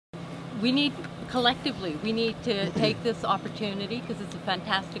we need, collectively, we need to take this opportunity, because it's a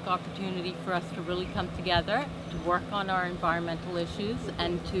fantastic opportunity for us to really come together, to work on our environmental issues,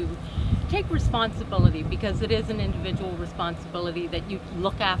 and to take responsibility, because it is an individual responsibility that you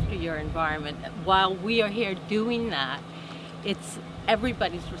look after your environment. While we are here doing that, it's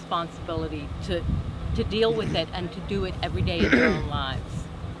everybody's responsibility to deal with it and to do it every day in their own lives.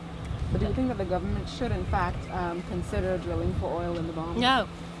 But do you think that the government should, in fact, consider drilling for oil in the Bahamas?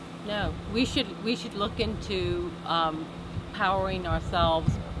 No. We should look into powering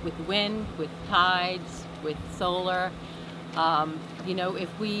ourselves with wind, with tides, with solar. You know,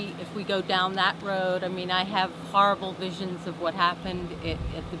 if we go down that road, I mean, I have horrible visions of what happened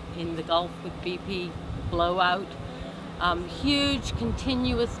in the Gulf with BP blowout. Huge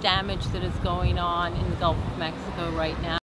continuous damage that is going on in the Gulf of Mexico right now.